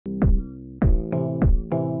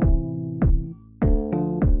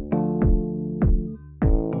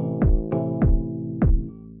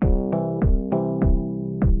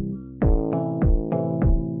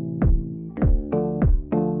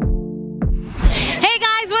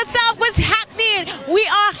we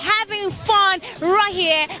are having fun right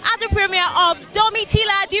here at the premiere of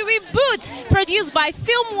Domitilla, the Reboot, produced by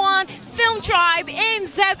Film One, Film Tribe, and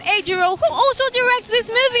Zeb Ejiro, who also directs this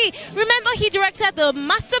movie. Remember, he directed the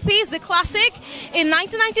masterpiece, the classic, in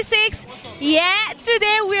 1996. Yeah,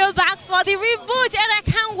 today we're back for the reboot, and I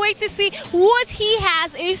can't wait to see what he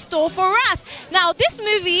has in store for us. Now, this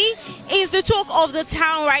movie is the talk of the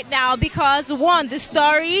town right now because, one, the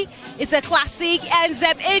story is a classic, and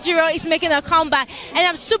Zeb Ejiro is making a comeback, and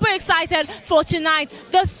I'm super excited for tonight.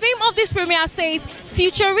 The theme of this premiere says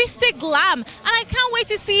futuristic glam, and I can't wait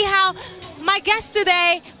to see how my guests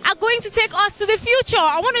today are going to take us to the future.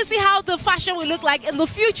 I want to see how the fashion will look like in the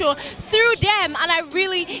future through them, and I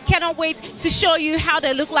really cannot wait to show you how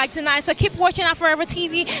they look like tonight. So keep watching AFOREVO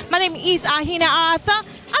TV. My name is Onyinye Arthur.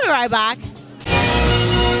 I'll be right back.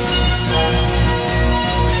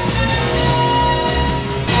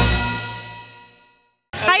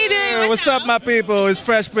 How you doing? Hey, what's up, my people? It's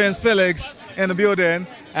Fresh Prince Felix in the building,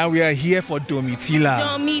 and we are here for Domitilla.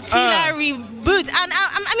 Domitilla Reboot.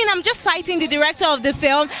 And I'm just citing the director of the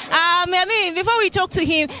film. Before we talk to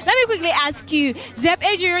him, let me quickly ask you, Zeb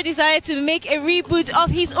Ejiro decided to make a reboot of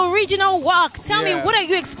his original work. Tell me, what are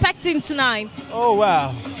you expecting tonight? Oh,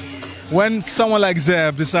 wow. When someone like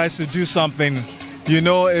Zeb decides to do something, you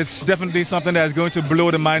know, it's definitely something that's going to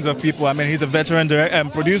blow the minds of people. I mean, he's a veteran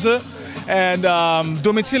producer, and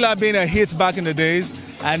Domitilla being a hit back in the days,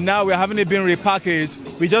 and now we're having it being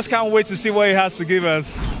repackaged. We just can't wait to see what he has to give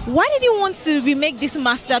us. Why did you want to remake this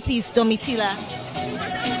masterpiece, Domitilla?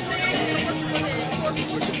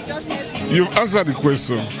 You've answered the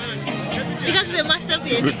question. Because it's a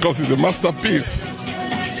masterpiece. Because it's a masterpiece.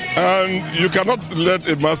 And you cannot let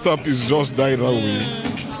a masterpiece just die that way.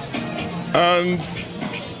 And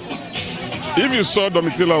if you saw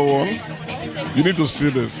Domitilla 1, you need to see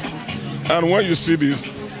this. And when you see this,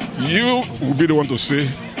 you will be the one to say,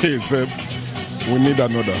 hey, Zeb, we need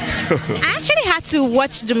another. I actually had to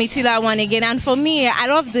watch Domitilla 1 again, and for me, I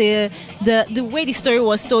love the way the story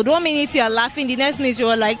was told. 1 minute you are laughing, the next minute you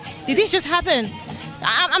are like, did this just happen?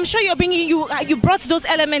 I'm sure you brought those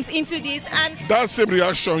elements into this, and that same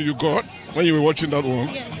reaction you got when you were watching that one,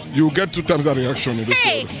 you will get 2 times that reaction in this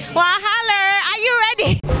Hey, well, holler, are you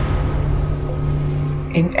ready?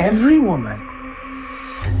 In every woman,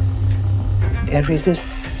 there is a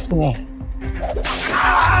snake.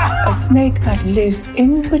 A snake that lives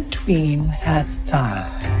in between her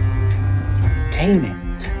thighs. Tame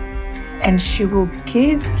it, and she will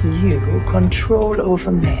give you control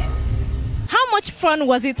over men. How much fun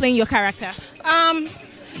was it playing your character?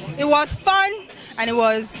 It was fun, and it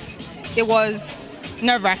was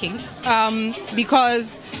nerve-wracking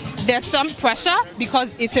because there's some pressure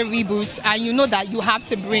because it's a reboot, and you know that you have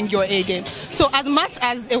to bring your A game. So as much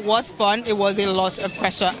as it was fun, it was a lot of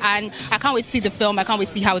pressure, and I can't wait to see the film. I can't wait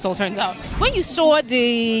to see how it all turns out. When you saw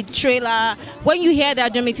the trailer, when you hear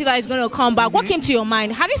that Domitilla is going to come back, what came to your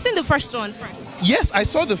mind? Have you seen the first one first? Yes, I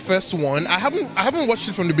saw the first one. I haven't watched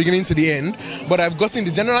it from the beginning to the end, but I've gotten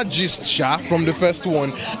the general gist from the first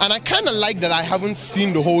one, and I kind of like that I haven't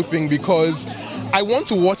seen the whole thing because I want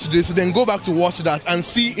to watch this, then go back to watch that and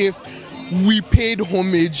see if we paid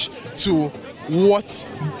homage to what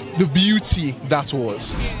the beauty that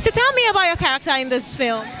was. So tell me about your character in this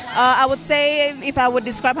film. I would say, if I would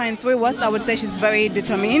describe her in 3 words, I would say she's very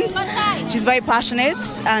determined, she's very passionate,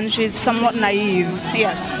 and she's somewhat naive.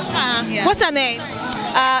 Yes. Yeah. What's her name?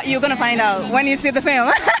 You're going to find out when you see the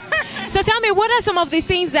film. So tell me, what are some of the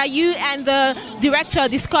things that you and the director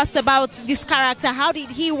discussed about this character? How did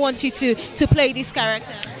he want you to play this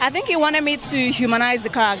character? I think he wanted me to humanize the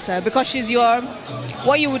character because she's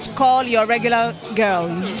what you would call your regular girl.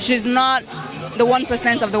 She's not the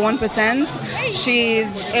 1% of the 1%. She's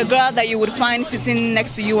a girl that you would find sitting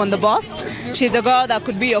next to you on the bus. She's a girl that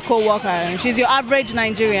could be your co-worker. She's your average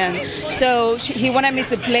Nigerian. So he wanted me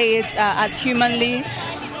to play it as humanly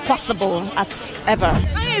possible as ever.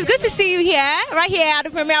 Okay, it's good to see you here, right here at the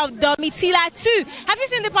premiere of Domitilla 2. Have you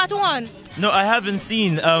seen the part 1? No, I haven't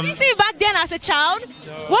seen. Did you see it back then as a child?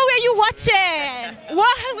 No. What were you watching?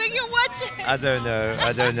 What were you watching? I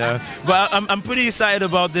don't know. But I'm pretty excited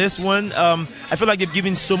about this one. I feel like they've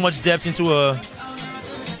given so much depth into a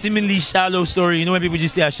seemingly shallow story. You know when people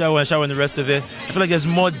just say a shower and the rest of it? I feel like there's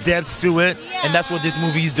more depth to it, and that's what this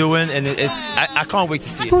movie is doing, and I can't wait to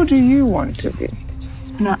see it. Who do you want to be?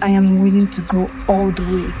 No, I am willing to go all the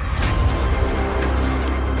way.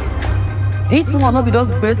 This one will be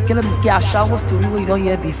those birds can be scared shower story you don't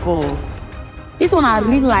hear before. This one are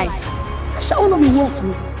real life. Shower will be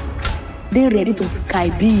working. They ready to sky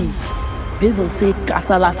B. Based on say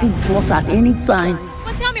Kasala fit boss at any time.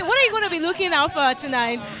 But tell me, what are you going to be looking out for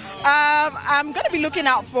tonight? I'm going to be looking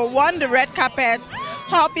out for one, the red carpet,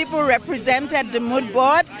 how people represented the mood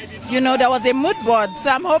board. You know, there was a mood board, so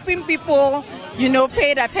I'm hoping people, you know,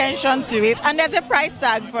 paid attention to it, and there's a price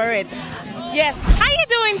tag for it. Yes. How are you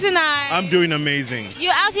doing tonight? I'm doing amazing.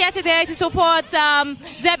 You're out here today to support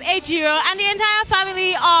Zeb Ejiro and the entire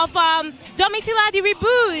family of Domitilla, the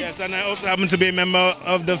Reboot. Yes, and I also happen to be a member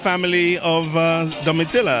of the family of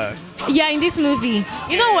Domitilla. Yeah, in this movie.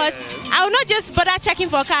 You know what? I will not just bother checking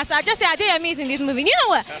for cast. I'll just say Deyemi is in this movie. You know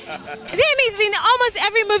what? Deyemi is in almost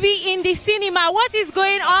every movie in the cinema. What is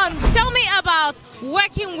going on? Tell me about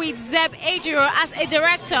working with Zeb Ejiro as a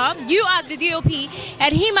director. You are the DOP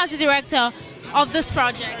and him as the director of this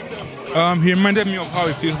project. He reminded me of how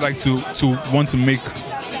it feels like to want to make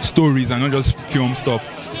stories and not just film stuff.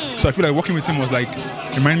 So I feel like working with him was like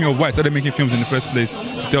reminding me of why I started making films in the first place,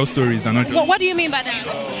 to tell stories and not just... What do you mean by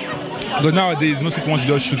that? Because nowadays most people want to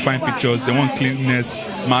just shoot fine pictures, they want cleanness,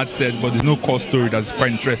 mad sets, but there's no core story that's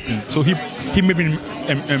quite interesting. So he made me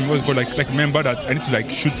what's called like remember that I need to like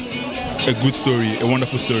shoot a good story, a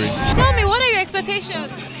wonderful story. Tell me, what are your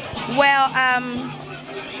expectations? Well,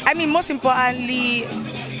 I mean, most importantly,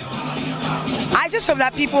 I just hope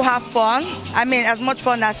that people have fun. I mean, as much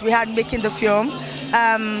fun as we had making the film.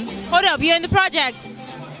 Hold up, you're in the project?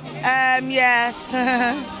 Yes.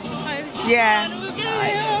 Yeah.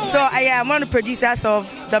 So I'm one of the producers of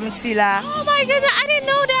Domitilla. Oh my goodness, I didn't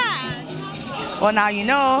know that. Well, now you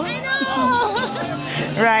know. I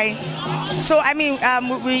know. Right. So I mean,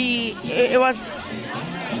 it was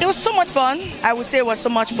so much fun. I would say it was so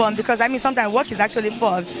much fun because I mean sometimes work is actually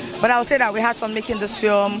fun, but I would say that we had fun making this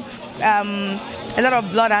film. A lot of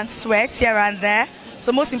blood and sweat here and there.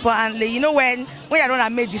 So most importantly, you know, when you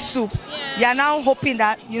don't made the soup, you are now hoping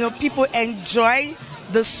that, you know, people enjoy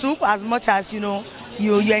the soup as much as, you know,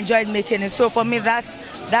 you enjoyed making it. So for me, that's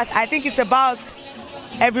I think it's about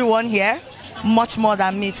everyone here, much more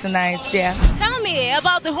than me tonight. Yeah. Tell me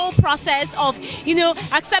about the whole process of, you know,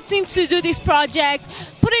 accepting to do this project,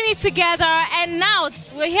 putting it together, and now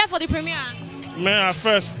we're here for the premiere. Man, at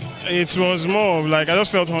first it was more of like I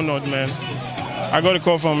just felt honored, man. I got a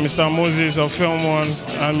call from Mr. Moses of Film One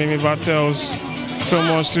and Mimi Bartels, Film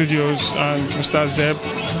One Studios, and Mr. Zeb,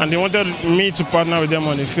 and they wanted me to partner with them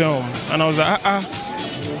on the film. And I was like,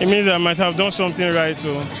 it means I might have done something right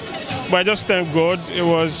too. But I just thank God. It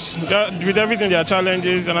was with everything, there are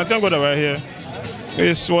challenges, and I thank God that we're here.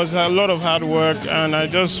 It was a lot of hard work, and I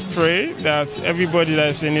just pray that everybody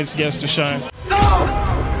that's in it gets to shine. No!